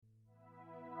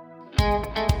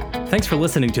Thanks for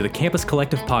listening to the Campus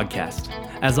Collective podcast.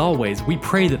 As always, we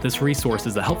pray that this resource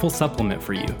is a helpful supplement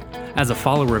for you, as a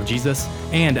follower of Jesus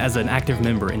and as an active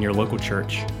member in your local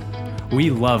church. We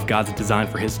love God's design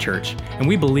for His church, and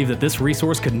we believe that this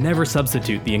resource could never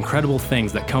substitute the incredible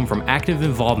things that come from active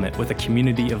involvement with a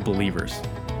community of believers.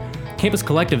 Campus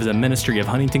Collective is a ministry of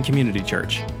Huntington Community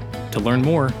Church. To learn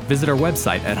more, visit our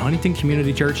website at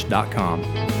huntingtoncommunitychurch.com.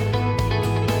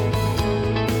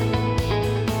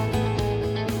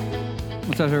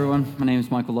 What's up, everyone? My name is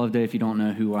Michael Loveday, if you don't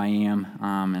know who I am,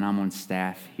 and I'm on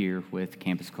staff here with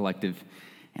Campus Collective,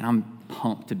 and I'm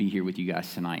pumped to be here with you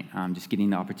guys tonight. I'm just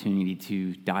getting the opportunity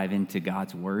to dive into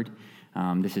God's Word.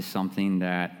 This is something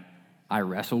that I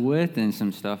wrestle with and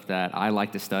some stuff that I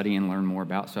like to study and learn more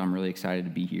about, so I'm really excited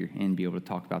to be here and be able to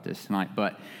talk about this tonight.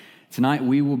 But tonight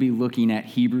we will be looking at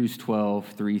Hebrews 12,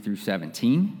 3 through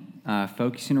 17,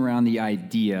 focusing around the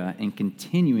idea and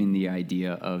continuing the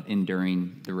idea of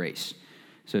enduring the race.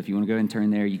 So if you want to go ahead and turn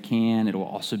there, you can. It will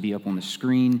also be up on the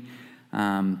screen.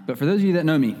 But for those of you that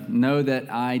know that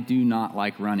I do not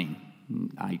like running.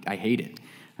 I hate it.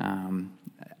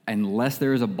 Unless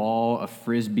there is a ball, a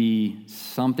frisbee,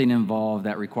 something involved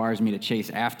that requires me to chase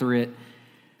after it,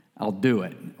 I'll do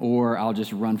it. Or I'll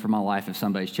just run for my life if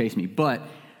somebody's chasing me. But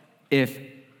if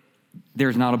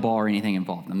there's not a ball or anything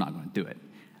involved, I'm not going to do it.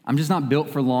 I'm just not built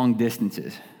for long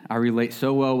distances. I relate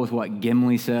so well with what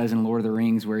Gimli says in Lord of the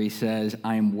Rings, where he says,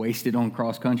 I am wasted on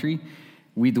cross country.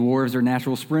 We dwarves are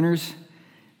natural sprinters,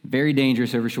 very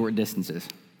dangerous over short distances.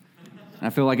 I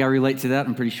feel like I relate to that.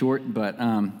 I'm pretty short, but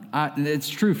it's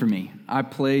true for me. I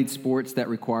played sports that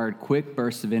required quick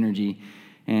bursts of energy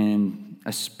and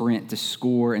a sprint to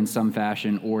score in some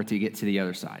fashion or to get to the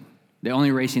other side. The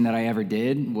only racing that I ever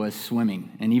did was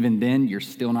swimming, and even then, you're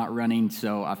still not running,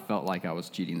 so I felt like I was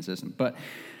cheating the system. But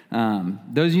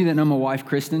those of you that know my wife,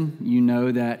 Kristen, you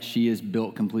know that she is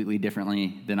built completely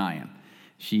differently than I am.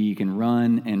 She can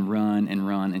run and run and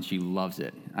run, and she loves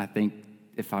it. I think,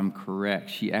 if I'm correct,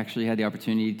 she actually had the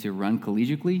opportunity to run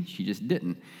collegiately. She just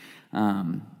didn't.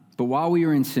 But while we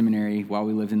were in seminary, while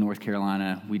we lived in North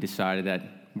Carolina, we decided that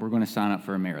we're going to sign up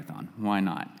for a marathon. Why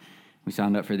not? We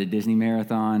signed up for the Disney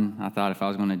Marathon. I thought if I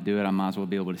was going to do it, I might as well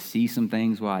be able to see some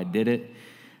things while I did it.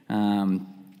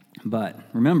 But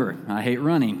remember, I hate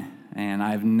running, and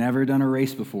I've never done a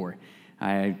race before.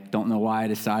 I don't know why I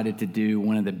decided to do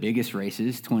one of the biggest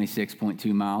races,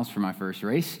 26.2 miles for my first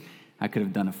race. I could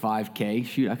have done a 5K.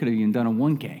 Shoot, I could have even done a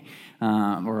 1K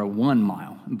or a 1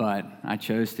 mile, but I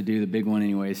chose to do the big one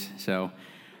anyways. So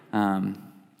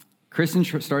Kristen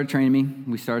started training me.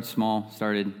 We started small,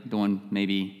 started doing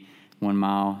maybe 1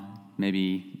 mile,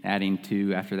 maybe adding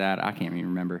 2 after that. I can't even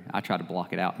remember. I tried to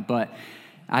block it out. But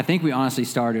I think we honestly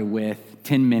started with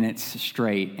 10 minutes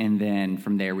straight, and then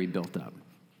from there we built up.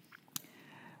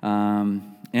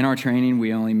 In our training,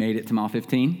 we only made it to mile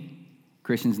 15.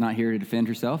 Kristen's not here to defend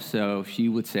herself, so she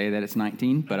would say that it's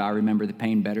 19, but I remember the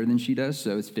pain better than she does,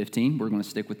 so it's 15. We're going to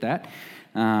stick with that.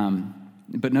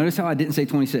 But notice how I didn't say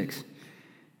 26.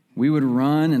 We would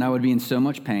run, and I would be in so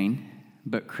much pain,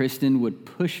 but Kristen would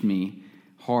push me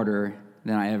harder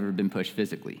than I ever been pushed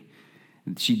physically.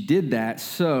 She did that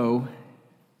so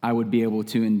I would be able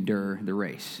to endure the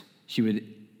race. She would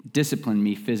discipline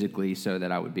me physically so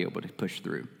that I would be able to push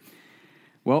through.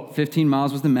 Well, 15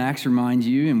 miles was the max, remind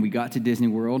you, and we got to Disney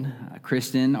World.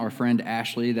 Kristen, our friend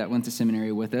Ashley that went to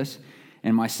seminary with us,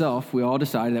 and myself, we all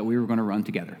decided that we were going to run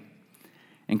together.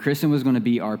 And Kristen was going to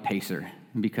be our pacer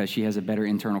because she has a better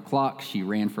internal clock. She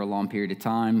ran for a long period of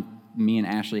time. Me and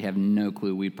Ashley have no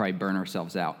clue. We'd probably burn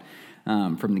ourselves out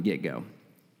from the get-go.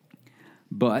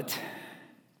 But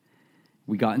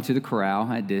we got into the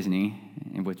corral at Disney,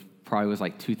 which probably was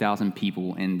like 2,000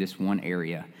 people in this one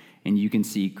area, and you can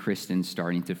see Kristen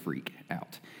starting to freak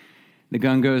out. The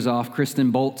gun goes off,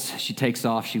 Kristen bolts, she takes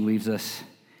off, she leaves us,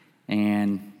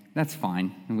 and that's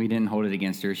fine. And we didn't hold it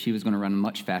against her. She was going to run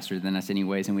much faster than us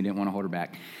anyways, and we didn't want to hold her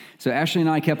back. So Ashley and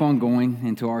I kept on going,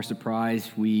 and to our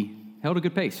surprise, we held a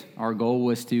good pace. Our goal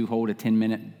was to hold a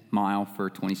 10-minute mile for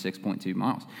 26.2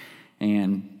 miles.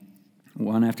 And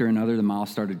one after another, the miles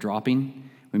started dropping.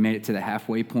 We made it to the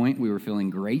halfway point. We were feeling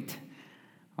great.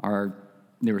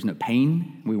 There was no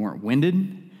pain. We weren't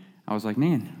winded. I was like,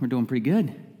 man, we're doing pretty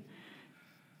good.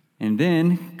 And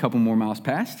then a couple more miles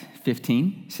passed,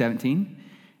 15, 17,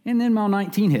 and then mile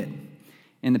 19 hit,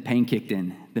 and the pain kicked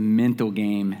in. The mental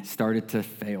game started to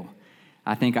fail.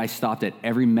 I think I stopped at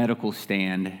every medical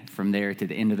stand from there to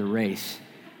the end of the race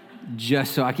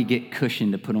just so I could get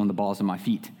cushion to put on the balls of my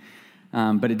feet.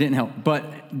 But it didn't help.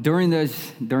 But during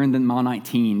the mile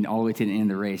 19, all the way to the end of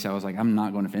the race, I was like, I'm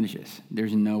not going to finish this.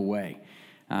 There's no way.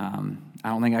 I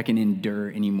don't think I can endure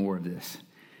any more of this.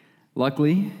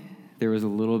 Luckily, there was a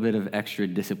little bit of extra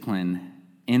discipline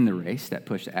in the race that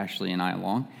pushed Ashley and I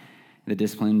along, the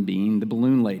discipline being the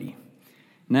balloon lady.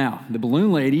 Now, the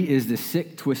balloon lady is the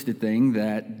sick, twisted thing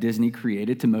that Disney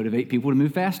created to motivate people to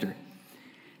move faster.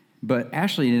 But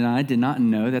Ashley and I did not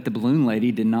know that the balloon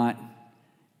lady did not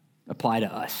apply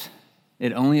to us.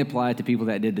 It only applied to people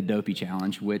that did the Dopey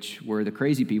Challenge, which were the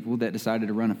crazy people that decided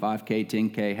to run a 5K,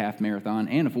 10K, half marathon,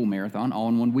 and a full marathon all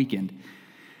in one weekend.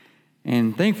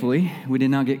 And thankfully, we did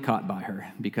not get caught by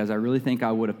her, because I really think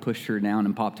I would have pushed her down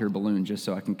and popped her balloon just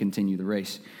so I can continue the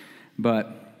race.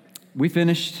 But we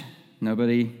finished.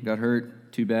 Nobody got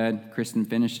hurt. Too bad. Kristen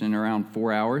finished in around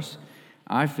 4 hours.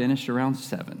 I finished around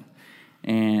 7.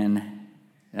 And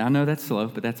I know that's slow,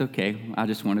 but that's okay. I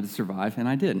just wanted to survive, and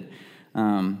I did.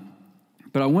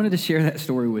 But I wanted to share that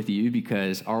story with you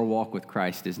because our walk with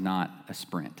Christ is not a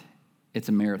sprint. It's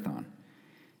a marathon.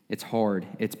 It's hard,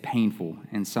 it's painful,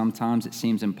 and sometimes it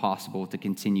seems impossible to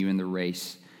continue in the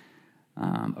race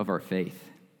of our faith.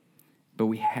 But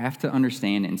we have to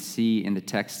understand and see in the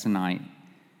text tonight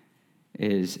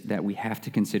is that we have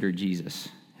to consider Jesus,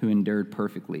 who endured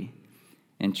perfectly,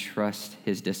 and trust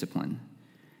his discipline,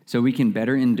 so we can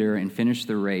better endure and finish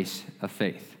the race of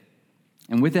faith.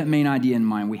 And with that main idea in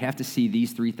mind, we have to see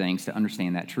these 3 things to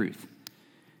understand that truth.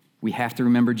 We have to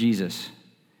remember Jesus.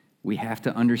 We have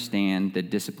to understand the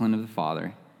discipline of the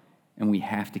Father, and we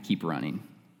have to keep running.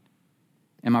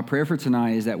 And my prayer for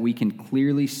tonight is that we can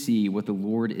clearly see what the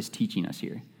Lord is teaching us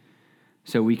here,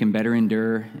 so we can better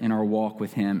endure in our walk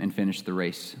with him and finish the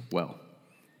race well.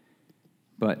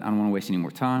 But I don't want to waste any more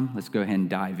time. Let's go ahead and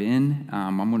dive in.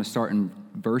 I'm going to start in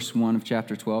verse 1 of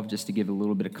chapter 12 just to give a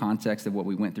little bit of context of what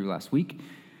we went through last week.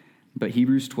 But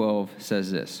Hebrews 12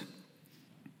 says this: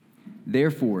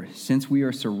 "Therefore, since we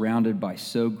are surrounded by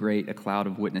so great a cloud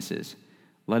of witnesses,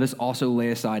 let us also lay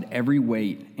aside every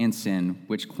weight and sin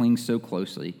which clings so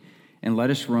closely, and let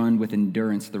us run with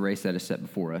endurance the race that is set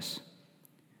before us.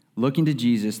 Looking to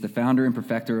Jesus, the founder and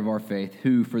perfecter of our faith,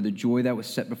 who, for the joy that was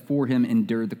set before him,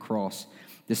 endured the cross,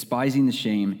 despising the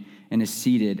shame, and is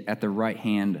seated at the right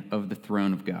hand of the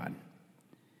throne of God.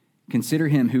 Consider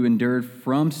him who endured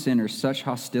from sinners such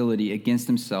hostility against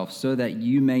himself, so that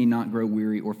you may not grow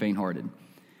weary or faint-hearted.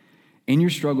 In your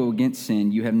struggle against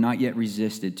sin, you have not yet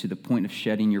resisted to the point of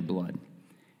shedding your blood.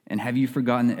 And have you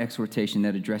forgotten the exhortation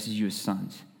that addresses you as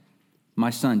sons? My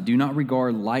son, do not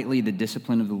regard lightly the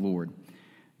discipline of the Lord,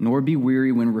 nor be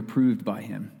weary when reproved by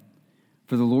him.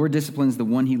 For the Lord disciplines the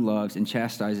one he loves and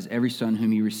chastises every son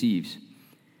whom he receives.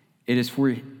 It is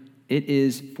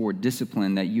for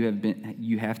discipline that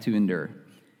you have to endure.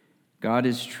 God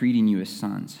is treating you as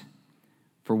sons.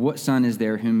 For what son is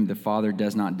there whom the Father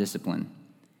does not discipline?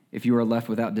 If you are left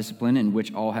without discipline, in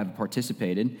which all have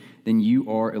participated, then you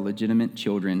are illegitimate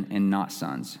children and not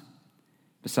sons.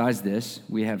 Besides this,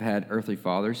 we have had earthly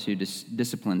fathers who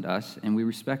disciplined us, and we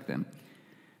respect them.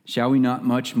 Shall we not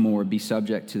much more be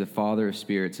subject to the Father of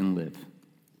spirits and live?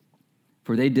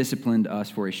 For they disciplined us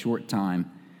for a short time,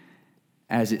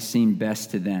 as it seemed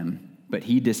best to them, but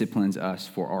he disciplines us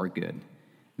for our good,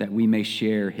 that we may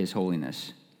share his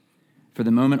holiness. For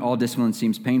the moment, all discipline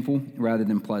seems painful rather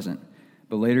than pleasant,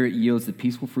 but later it yields the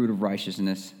peaceful fruit of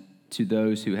righteousness to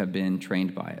those who have been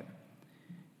trained by it.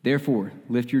 Therefore,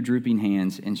 lift your drooping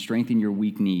hands and strengthen your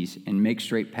weak knees, and make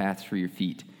straight paths for your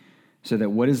feet, so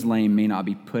that what is lame may not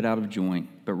be put out of joint,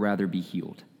 but rather be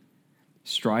healed.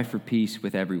 Strive for peace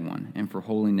with everyone, and for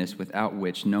holiness, without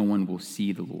which no one will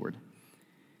see the Lord.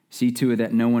 See to it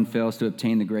that no one fails to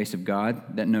obtain the grace of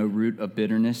God, that no root of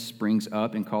bitterness springs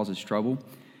up and causes trouble,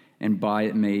 and by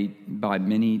it many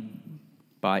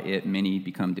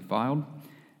become defiled,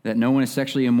 that no one is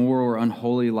sexually immoral or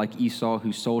unholy like Esau,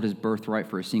 who sold his birthright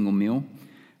for a single meal.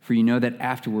 For you know that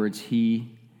afterwards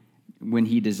when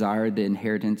he desired the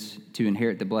inheritance to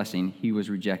inherit the blessing, he was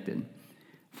rejected.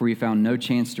 For he found no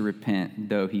chance to repent,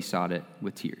 though he sought it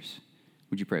with tears."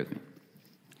 Would you pray with me?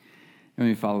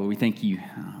 Heavenly Father, we thank you,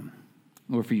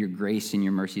 Lord, for your grace and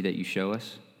your mercy that you show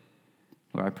us.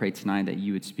 Lord, I pray tonight that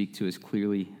you would speak to us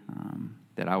clearly,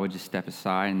 that I would just step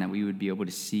aside, and that we would be able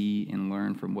to see and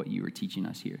learn from what you are teaching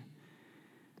us here.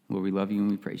 Lord, we love you and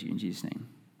we praise you in Jesus' name.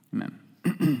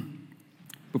 Amen.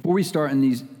 Before we start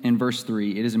in verse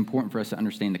 3, it is important for us to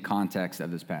understand the context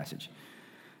of this passage.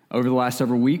 Over the last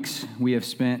several weeks, we have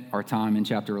spent our time in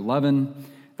chapter 11,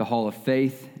 the Hall of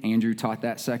Faith. Andrew taught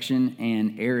that section,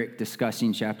 and Eric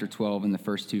discussing chapter 12 in the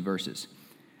first 2 verses,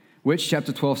 which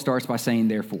chapter 12 starts by saying,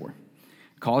 therefore,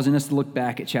 causing us to look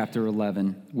back at chapter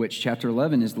 11, which chapter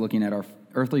 11 is looking at our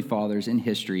earthly fathers in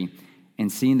history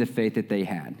and seeing the faith that they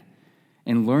had.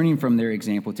 and learning from their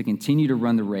example to continue to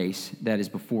run the race that is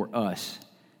before us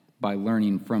by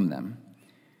learning from them.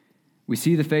 We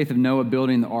see the faith of Noah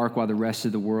building the ark while the rest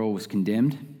of the world was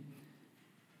condemned.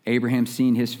 Abraham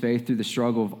seeing his faith through the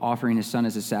struggle of offering his son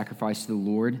as a sacrifice to the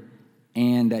Lord,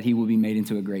 and that he will be made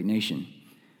into a great nation.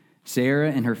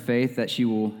 Sarah and her faith that she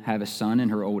will have a son in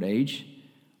her old age,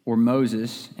 or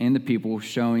Moses and the people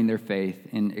showing their faith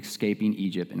in escaping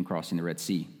Egypt and crossing the Red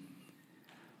Sea.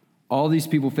 All these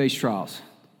people face trials,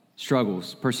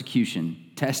 struggles,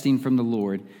 persecution, testing from the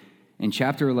Lord, and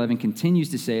chapter 11 continues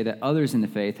to say that others in the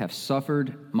faith have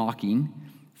suffered mocking,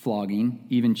 flogging,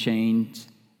 even chains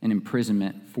and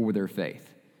imprisonment for their faith.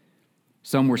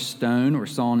 Some were stoned or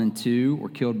sawn in two or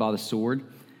killed by the sword.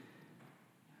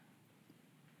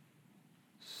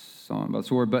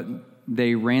 But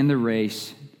they ran the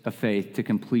race of faith to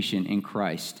completion in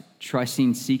Christ,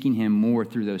 trusting, seeking him more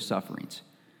through those sufferings.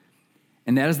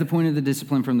 And that is the point of the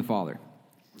discipline from the Father,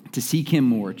 to seek him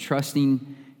more,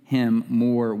 trusting him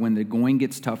more when the going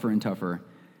gets tougher and tougher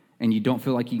and you don't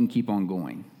feel like you can keep on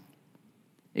going.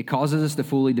 It causes us to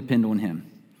fully depend on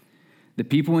him. The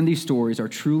people in these stories are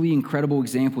truly incredible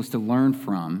examples to learn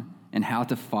from and how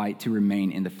to fight to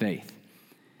remain in the faith.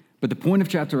 But the point of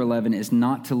chapter 11 is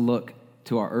not to look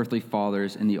to our earthly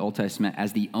fathers in the Old Testament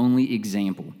as the only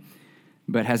example,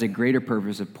 but has a greater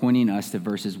purpose of pointing us to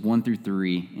verses 1 through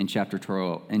 3 in chapter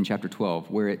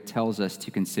 12, where it tells us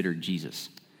to consider Jesus,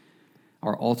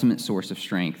 our ultimate source of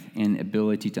strength and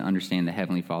ability to understand the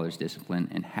Heavenly Father's discipline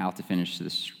and how to finish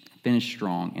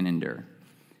strong and endure.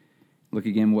 Look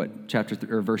again what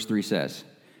verse 3 says.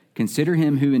 Consider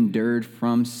him who endured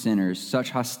from sinners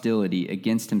such hostility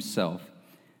against himself,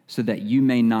 so that you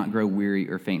may not grow weary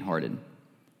or faint-hearted.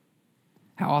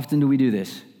 How often do we do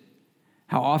this?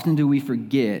 How often do we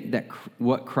forget that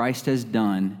what Christ has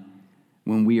done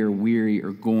when we are weary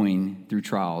or going through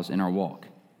trials in our walk?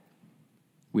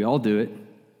 We all do it,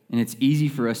 and it's easy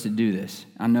for us to do this.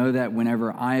 I know that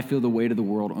whenever I feel the weight of the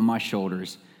world on my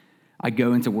shoulders, I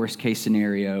go into worst-case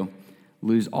scenario,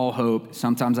 lose all hope.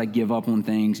 Sometimes I give up on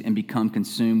things and become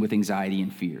consumed with anxiety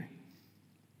and fear.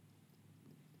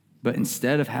 But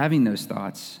instead of having those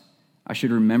thoughts, I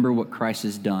should remember what Christ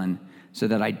has done so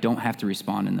that I don't have to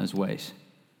respond in those ways.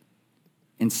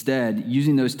 Instead,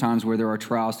 using those times where there are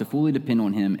trials to fully depend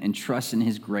on him and trust in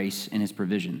his grace and his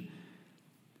provision.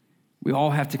 We all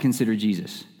have to consider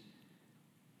Jesus.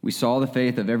 We saw the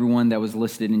faith of everyone that was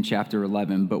listed in chapter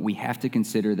 11, but we have to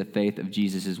consider the faith of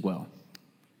Jesus as well.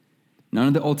 None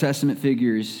of the Old Testament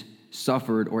figures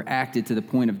suffered or acted to the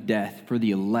point of death for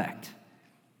the elect,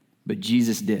 but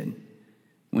Jesus did.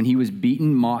 When he was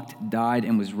beaten, mocked, died,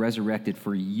 and was resurrected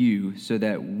for you so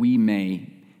that we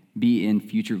may be in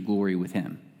future glory with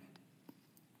him.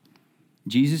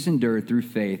 Jesus endured through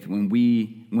faith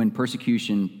when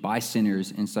persecution by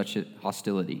sinners in such a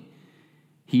hostility.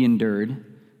 He endured,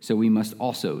 so we must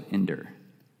also endure.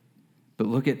 But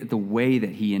look at the way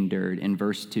that he endured in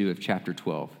verse 2 of chapter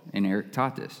 12. And Eric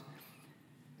taught this.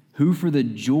 Who for the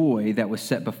joy that was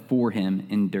set before him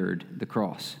endured the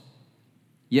cross.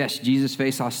 Yes, Jesus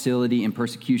faced hostility and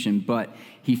persecution, but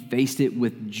he faced it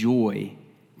with joy,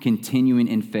 continuing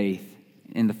in faith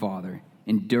in the Father,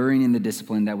 enduring in the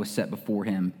discipline that was set before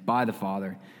him by the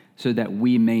Father, so that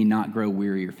we may not grow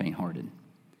weary or faint-hearted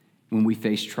when we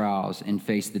face trials and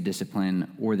face the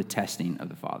discipline or the testing of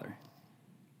the Father.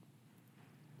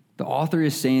 The author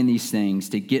is saying these things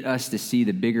to get us to see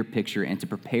the bigger picture and to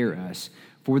prepare us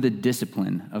for the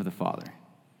discipline of the Father,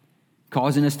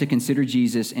 causing us to consider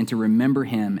Jesus and to remember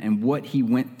him and what he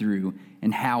went through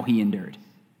and how he endured.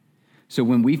 So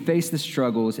when we face the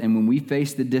struggles and when we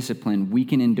face the discipline, we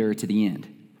can endure to the end.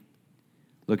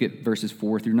 Look at verses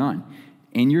 4 through 9.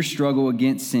 In your struggle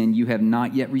against sin, you have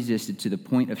not yet resisted to the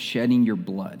point of shedding your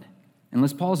blood. And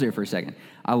let's pause there for a second.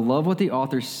 I love what the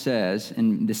author says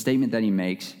and the statement that he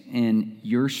makes in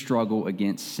your struggle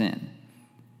against sin.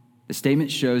 The statement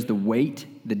shows the weight,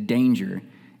 the danger,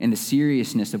 and the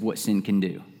seriousness of what sin can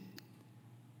do.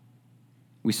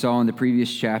 We saw in the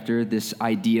previous chapter this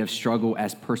idea of struggle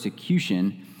as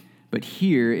persecution, but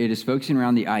here it is focusing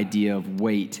around the idea of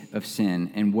weight of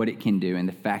sin and what it can do and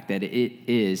the fact that it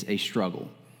is a struggle.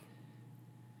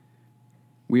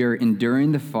 We are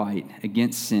enduring the fight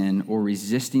against sin or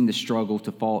resisting the struggle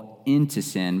to fall into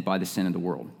sin by the sin of the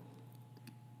world.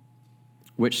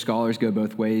 Which scholars go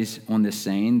both ways on this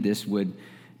saying. This would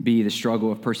be the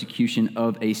struggle of persecution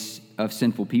of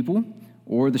sinful people,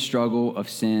 or the struggle of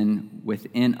sin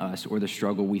within us, or the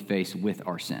struggle we face with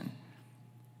our sin.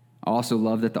 I also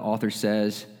love that the author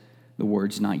says the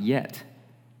words "not yet."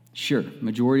 Sure,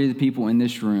 majority of the people in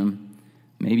this room,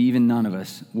 maybe even none of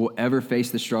us, will ever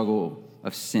face the struggle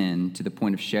of sin to the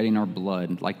point of shedding our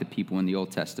blood like the people in the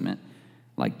Old Testament,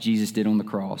 like Jesus did on the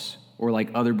cross, or like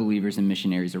other believers and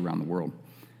missionaries around the world.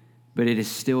 But it is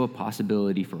still a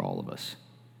possibility for all of us.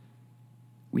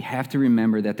 We have to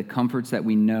remember that the comforts that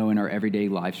we know in our everyday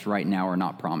lives right now are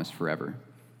not promised forever.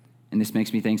 And this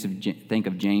makes me think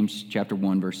of James chapter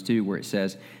 1, verse 2, where it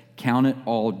says, "Count it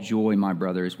all joy, my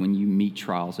brothers, when you meet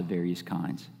trials of various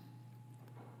kinds."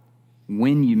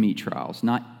 When you meet trials,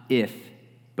 not if,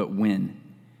 but when.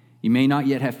 You may not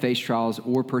yet have faced trials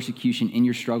or persecution in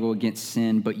your struggle against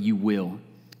sin, but you will.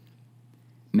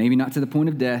 Maybe not to the point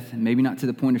of death, maybe not to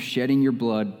the point of shedding your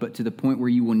blood, but to the point where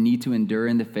you will need to endure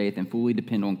in the faith and fully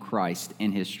depend on Christ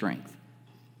and his strength.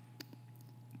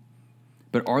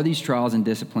 But are these trials and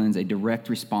disciplines a direct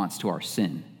response to our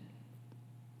sin?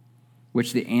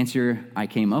 Which the answer I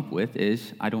came up with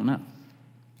is, I don't know.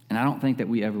 And I don't think that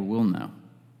we ever will know.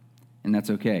 And that's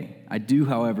okay. I do,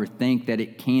 however, think that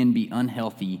it can be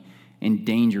unhealthy and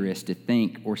dangerous to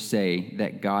think or say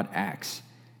that God acts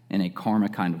in a karma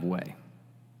kind of way.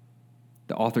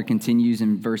 The author continues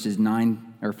in verses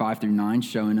 5 through 9,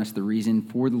 showing us the reason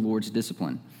for the Lord's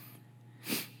discipline.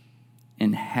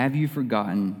 "And have you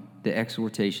forgotten the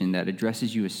exhortation that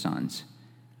addresses you as sons?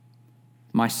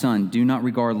 My son, do not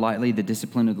regard lightly the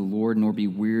discipline of the Lord, nor be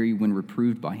weary when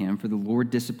reproved by him, for the Lord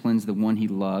disciplines the one he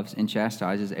loves and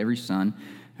chastises every son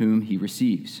whom he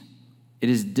receives. It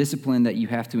is discipline that you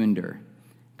have to endure.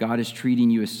 God is treating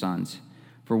you as sons.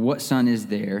 For what son is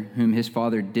there whom his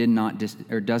father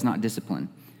does not discipline?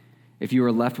 If you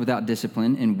are left without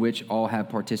discipline, in which all have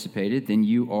participated, then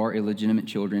you are illegitimate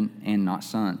children and not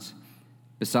sons.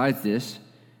 Besides this,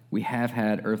 we have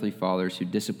had earthly fathers who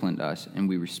disciplined us, and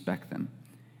we respect them.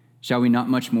 Shall we not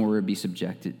much more be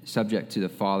subject to the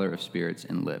Father of spirits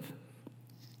and live?"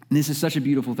 And this is such a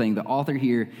beautiful thing. The author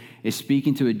here is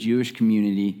speaking to a Jewish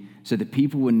community so that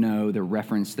people would know the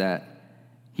reference that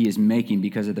he is making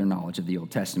because of their knowledge of the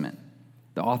Old Testament.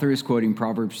 The author is quoting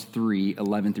Proverbs 3,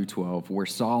 11 through 12, where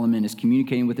Solomon is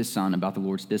communicating with his son about the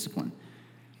Lord's discipline.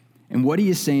 And what he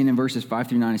is saying in verses 5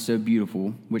 through 9 is so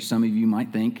beautiful, which some of you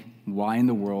might think, why in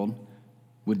the world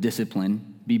would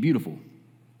discipline be beautiful?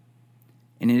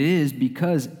 And it is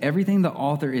because everything the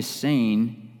author is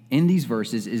saying in these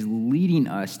verses is leading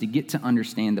us to get to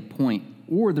understand the point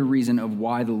or the reason of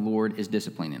why the Lord is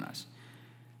disciplining us.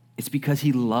 It's because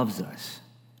he loves us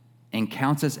and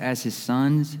counts us as his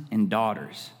sons and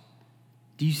daughters.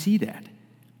 Do you see that?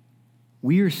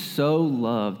 We are so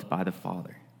loved by the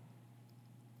Father.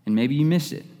 And maybe you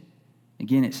missed it.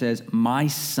 Again, it says, "My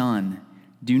son,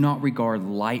 do not regard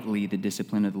lightly the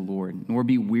discipline of the Lord, nor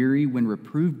be weary when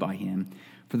reproved by him,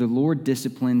 for the Lord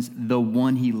disciplines the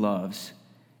one he loves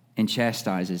and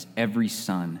chastises every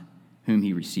son whom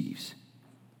he receives."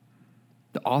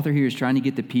 The author here is trying to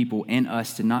get the people and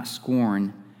us to not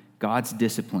scorn God's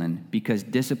discipline, because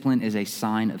discipline is a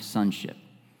sign of sonship.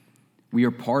 We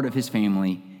are part of his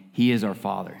family. He is our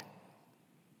Father.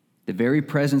 The very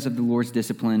presence of the Lord's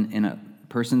discipline in a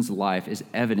person's life is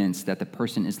evidence that the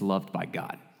person is loved by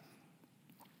God.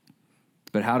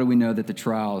 But how do we know that the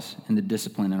trials and the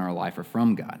discipline in our life are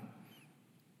from God?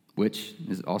 Which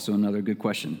is also another good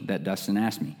question that Dustin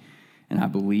asked me. And I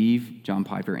believe John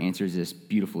Piper answers this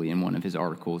beautifully in one of his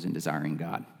articles in Desiring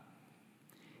God.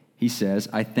 He says,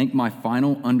 "I think my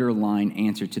final underlying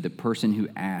answer to the person who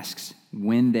asks,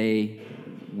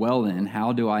 well then,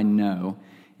 how do I know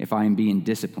if I am being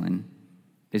disciplined,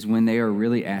 is when they are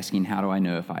really asking, how do I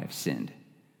know if I have sinned?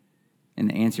 And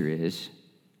the answer is,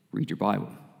 read your Bible.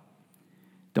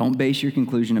 Don't base your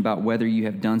conclusion about whether you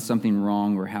have done something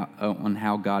wrong or on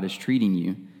how God is treating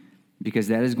you, because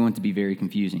that is going to be very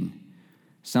confusing.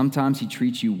 Sometimes he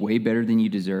treats you way better than you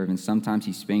deserve, and sometimes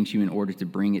he spanks you in order to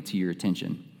bring it to your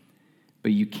attention.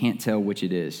 But you can't tell which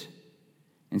it is.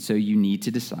 And so you need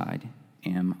to decide,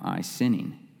 am I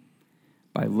sinning?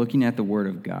 By looking at the Word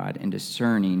of God and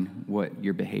discerning what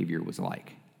your behavior was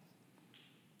like.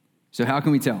 So how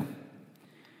can we tell?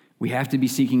 We have to be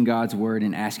seeking God's Word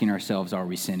and asking ourselves, are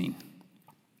we sinning?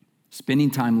 Spending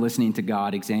time listening to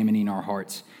God, examining our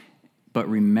hearts, but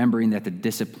remembering that the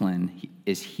discipline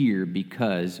is here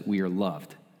because we are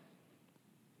loved.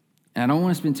 And I don't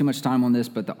want to spend too much time on this,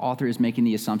 but the author is making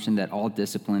the assumption that all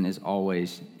discipline is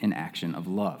always an action of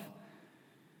love.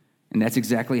 And that's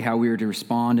exactly how we are to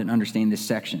respond and understand this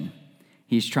section.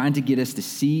 He's trying to get us to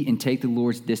see and take the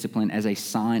Lord's discipline as a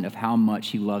sign of how much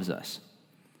he loves us.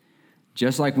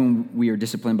 Just like when we are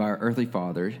disciplined by our earthly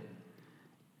fathers,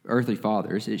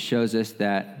 it shows us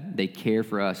that they care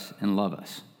for us and love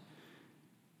us.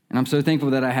 And I'm so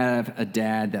thankful that I have a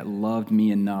dad that loved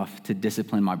me enough to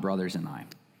discipline my brothers and I.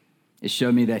 It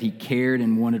showed me that he cared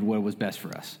and wanted what was best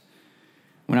for us.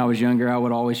 When I was younger, I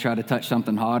would always try to touch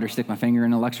something hot or stick my finger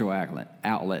in an electrical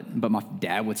outlet, but my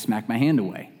dad would smack my hand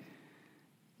away.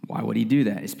 Why would he do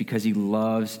that? It's because he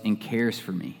loves and cares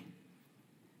for me.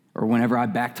 Or whenever I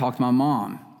backtalked my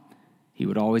mom, he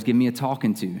would always give me a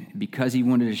talking to because he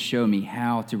wanted to show me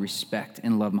how to respect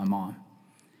and love my mom.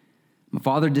 My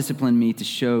father disciplined me to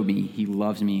show me he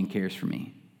loves me and cares for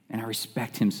me, and I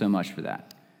respect him so much for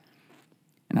that.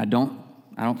 And I don't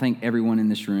think everyone in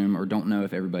this room, or don't know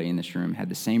if everybody in this room, had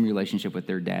the same relationship with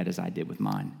their dad as I did with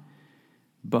mine.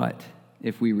 But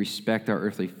if we respect our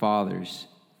earthly fathers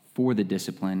for the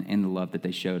discipline and the love that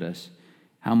they showed us,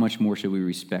 how much more should we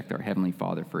respect our Heavenly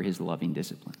Father for his loving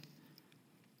discipline?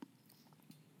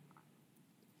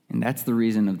 And that's the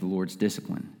reason of the Lord's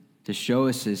discipline, to show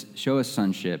us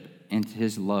sonship and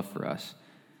his love for us.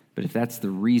 But if that's the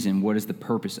reason, what is the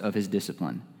purpose of his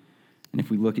discipline? And if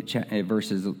we look at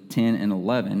verses 10 and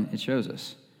 11, it shows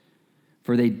us.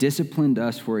 For they disciplined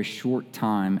us for a short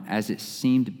time as it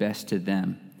seemed best to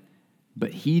them,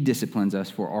 but he disciplines us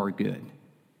for our good,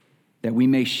 that we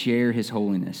may share his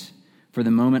holiness. For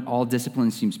the moment, all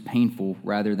discipline seems painful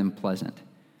rather than pleasant,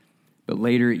 but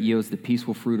later it yields the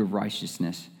peaceful fruit of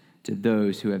righteousness to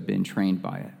those who have been trained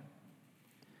by it.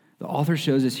 The author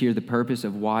shows us here the purpose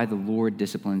of why the Lord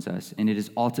disciplines us, and it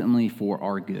is ultimately for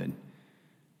our good,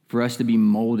 for us to be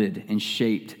molded and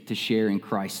shaped to share in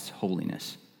Christ's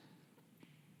holiness.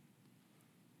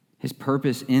 His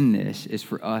purpose in this is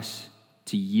for us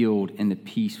to yield in the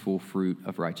peaceful fruit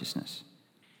of righteousness.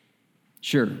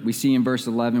 Sure, we see in verse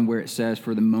 11 where it says,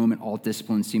 for the moment all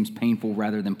discipline seems painful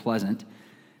rather than pleasant,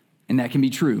 and that can be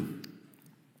true.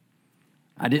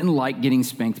 I didn't like getting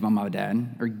spanked by my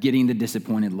dad or getting the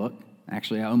disappointed look.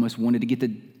 Actually, I almost wanted to get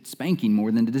the spanking more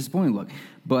than the disappointed look.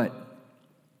 But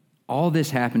all this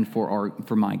happened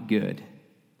for my good.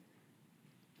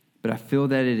 But I feel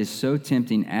that it is so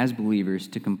tempting as believers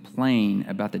to complain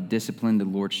about the discipline the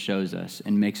Lord shows us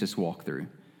and makes us walk through,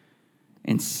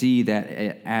 and see that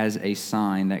as a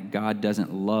sign that God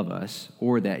doesn't love us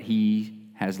or that he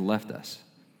has left us,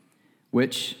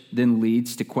 which then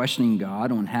leads to questioning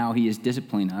God on how he is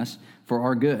disciplining us for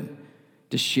our good,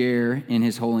 to share in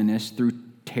his holiness through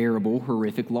terrible,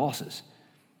 horrific losses.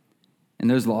 And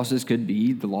those losses could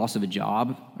be the loss of a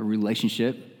job, a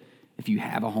relationship. If you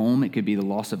have a home, it could be the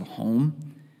loss of a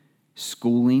home,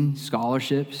 schooling,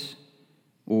 scholarships,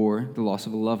 or the loss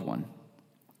of a loved one.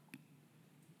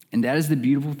 And that is the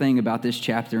beautiful thing about this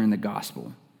chapter in the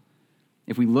gospel.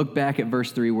 If we look back at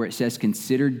verse 3 where it says,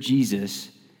 consider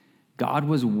Jesus, God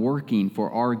was working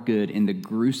for our good in the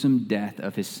gruesome death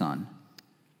of his son.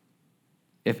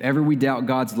 If ever we doubt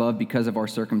God's love because of our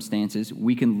circumstances,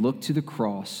 we can look to the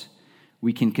cross,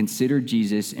 we can consider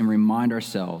Jesus and remind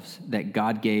ourselves that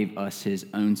God gave us his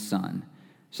own son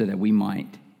so that we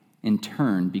might, in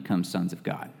turn, become sons of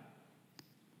God.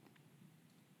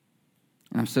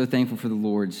 And I'm so thankful for the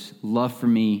Lord's love for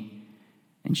me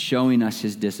and showing us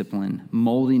his discipline,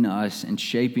 molding us and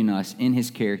shaping us in his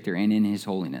character and in his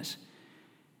holiness.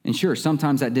 And sure,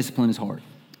 sometimes that discipline is hard.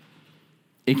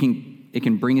 It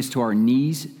can bring us to our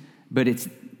knees, but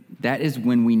that is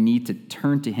when we need to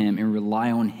turn to him and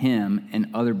rely on him and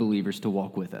other believers to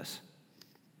walk with us.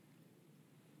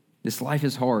 This life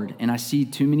is hard, and I see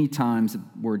too many times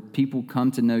where people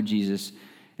come to know Jesus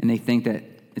and they think that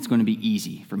it's going to be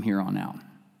easy from here on out.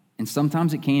 And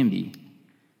sometimes it can be,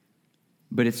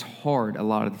 but it's hard a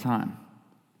lot of the time.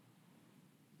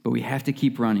 But we have to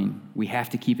keep running. We have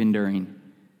to keep enduring.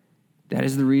 That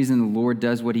is the reason the Lord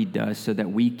does what he does, so that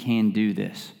we can do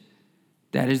this.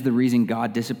 That is the reason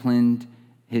God disciplined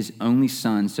his only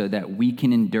son, so that we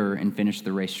can endure and finish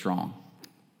the race strong.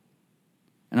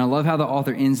 And I love how the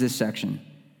author ends this section.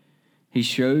 He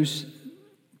shows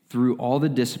through all the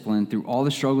discipline, through all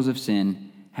the struggles of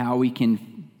sin, how we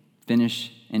can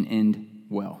finish and end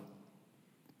well.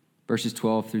 Verses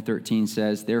 12 through 13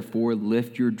 says, therefore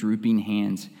lift your drooping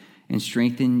hands and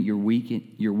strengthen your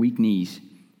weak knees,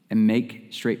 and make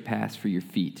straight paths for your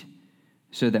feet,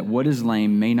 so that what is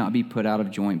lame may not be put out of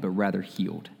joint, but rather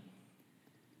healed.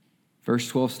 Verse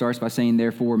 12 starts by saying,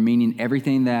 therefore, meaning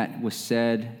everything that was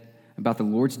said about the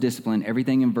Lord's discipline,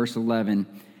 everything in verse 11,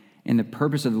 and the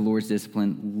purpose of the Lord's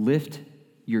discipline, lift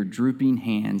your drooping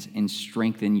hands and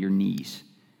strengthen your knees.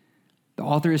 The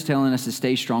author is telling us to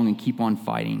stay strong and keep on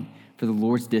fighting, for the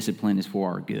Lord's discipline is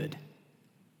for our good.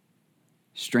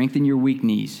 Strengthen your weak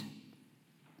knees.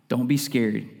 Don't be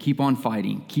scared. Keep on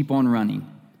fighting. Keep on running.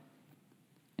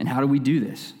 And how do we do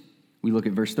this? We look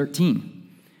at verse 13.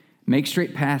 Make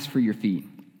straight paths for your feet.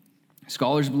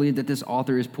 Scholars believe that the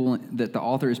author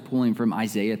is pulling from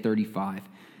Isaiah 35,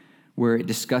 where it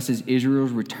discusses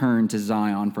Israel's return to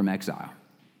Zion from exile.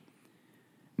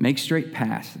 Make straight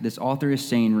paths. This author is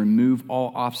saying remove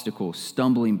all obstacles,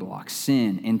 stumbling blocks,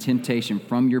 sin, and temptation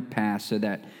from your path so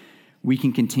that we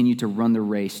can continue to run the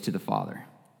race to the Father.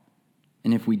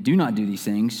 And if we do not do these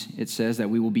things, it says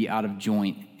that we will be out of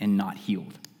joint and not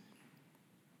healed.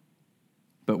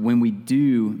 But when we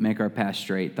do make our path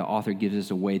straight, the author gives us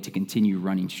a way to continue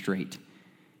running straight.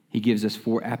 He gives us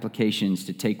 4 applications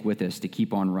to take with us to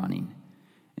keep on running.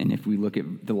 And if we look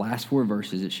at the last 4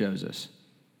 verses, it shows us.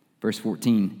 Verse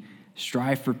 14,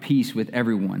 strive for peace with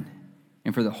everyone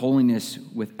and for the holiness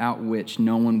without which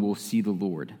no one will see the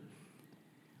Lord.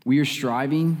 We are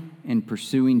striving and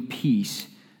pursuing peace,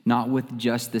 not with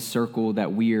just the circle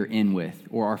that we are in with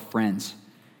or our friends,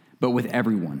 but with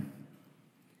everyone.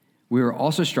 We are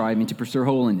also striving to pursue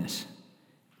holiness,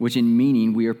 which in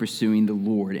meaning we are pursuing the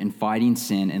Lord and fighting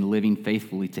sin and living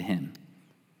faithfully to him.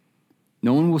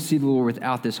 No one will see the Lord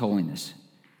without this holiness,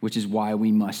 which is why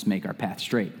we must make our path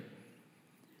straight.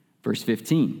 Verse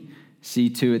 15, see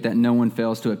to it that no one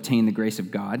fails to obtain the grace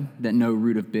of God, that no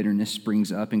root of bitterness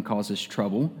springs up and causes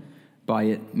trouble. By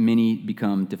it, many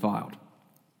become defiled.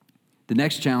 The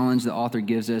next challenge the author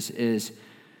gives us is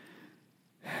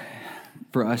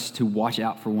for us to watch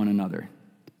out for one another,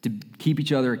 to keep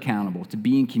each other accountable, to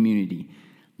be in community,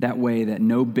 that way that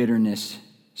no bitterness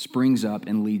springs up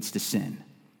and leads to sin.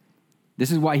 This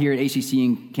is why here at ACC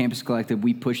and Campus Collective,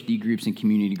 we push D groups and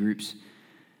community groups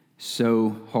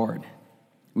so hard.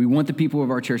 We want the people of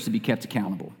our church to be kept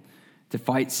accountable, to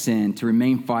fight sin, to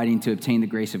remain fighting to obtain the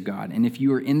grace of God. And if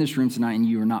you are in this room tonight and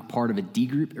you are not part of a D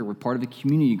group or part of a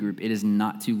community group, it is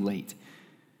not too late.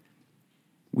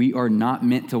 We are not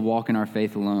meant to walk in our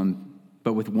faith alone,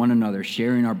 but with one another,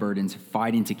 sharing our burdens,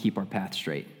 fighting to keep our path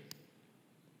straight.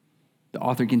 The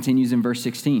author continues in verse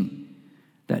 16,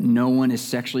 that no one is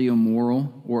sexually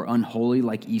immoral or unholy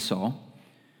like Esau,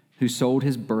 who sold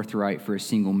his birthright for a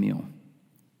single meal.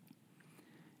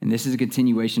 And this is a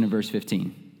continuation of verse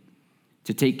 15.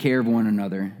 To take care of one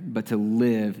another, but to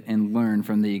live and learn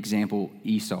from the example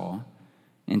Esau,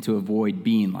 and to avoid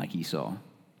being like Esau.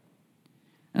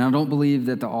 And I don't believe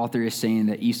that the author is saying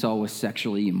that Esau was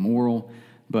sexually immoral,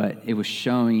 but it was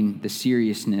showing the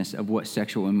seriousness of what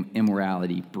sexual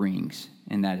immorality brings,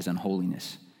 and that is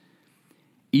unholiness.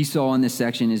 Esau in this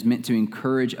section is meant to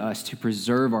encourage us to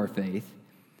preserve our faith.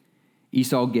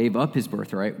 Esau gave up his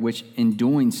birthright, which in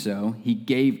doing so, he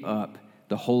gave up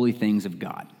the holy things of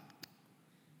God.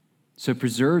 So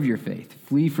preserve your faith,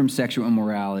 flee from sexual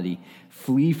immorality,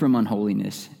 flee from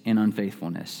unholiness and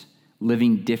unfaithfulness,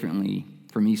 living differently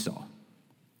from Esau.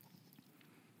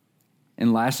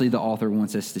 And lastly, the author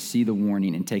wants us to see the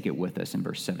warning and take it with us in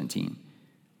verse 17.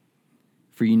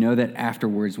 For you know that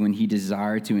afterwards, when he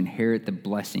desired to inherit the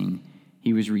blessing,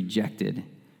 he was rejected,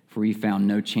 for he found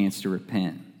no chance to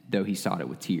repent, though he sought it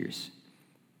with tears.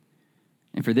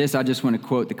 And for this, I just want to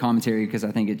quote the commentary because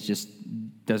I think it just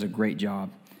does a great job.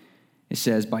 It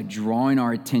says, by drawing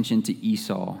our attention to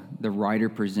Esau, the writer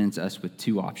presents us with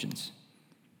 2 options.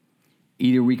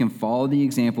 Either we can follow the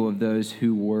example of those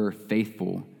who were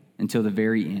faithful until the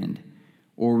very end,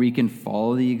 or we can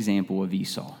follow the example of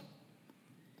Esau.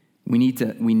 We need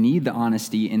the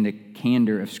honesty and the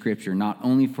candor of Scripture, not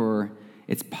only for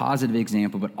its positive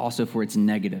example, but also for its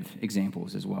negative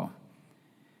examples as well.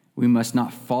 We must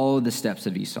not follow the steps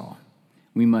of Esau.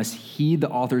 We must heed the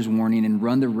author's warning and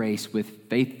run the race with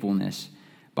faithfulness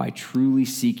by truly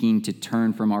seeking to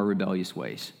turn from our rebellious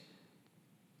ways.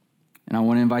 And I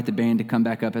want to invite the band to come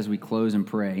back up as we close and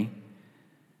pray.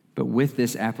 But with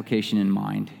this application in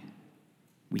mind,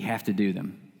 we have to do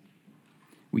them.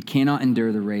 We cannot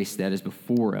endure the race that is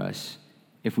before us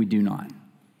if we do not.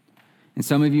 And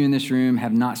some of you in this room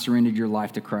have not surrendered your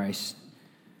life to Christ,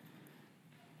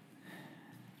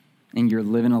 and you're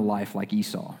living a life like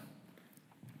Esau.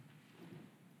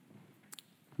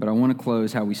 But I want to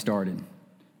close how we started.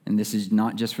 And this is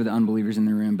not just for the unbelievers in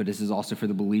the room, but this is also for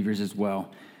the believers as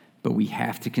well. But we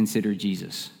have to consider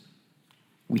Jesus.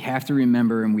 We have to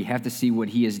remember and we have to see what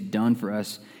he has done for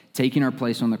us, taking our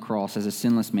place on the cross as a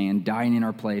sinless man, dying in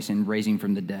our place and raising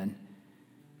from the dead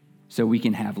so we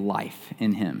can have life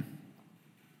in him.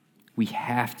 We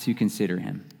have to consider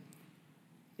him.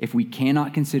 If we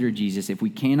cannot consider Jesus, if we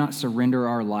cannot surrender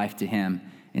our life to him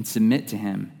and submit to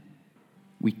him,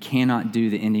 we cannot do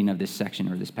the ending of this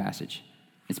section or this passage.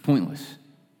 It's pointless.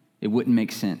 It wouldn't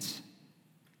make sense.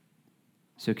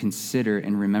 So consider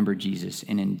and remember Jesus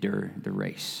and endure the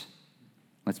race.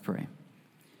 Let's pray.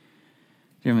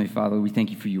 Dear Heavenly Father, we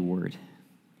thank you for your word.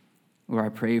 Lord, I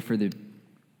pray for the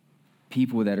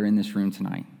people that are in this room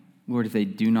tonight. Lord, if they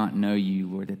do not know you,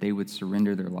 Lord, that they would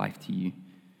surrender their life to you.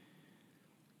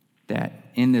 That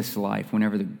in this life,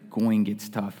 whenever the going gets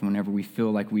tough, whenever we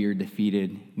feel like we are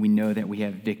defeated, we know that we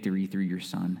have victory through your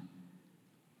Son,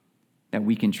 that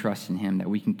we can trust in him, that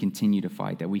we can continue to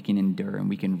fight, that we can endure, and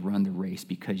we can run the race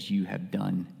because you have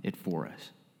done it for us.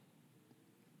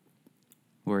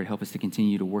 Lord, help us to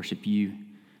continue to worship you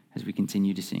as we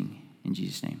continue to sing. In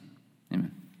Jesus' name.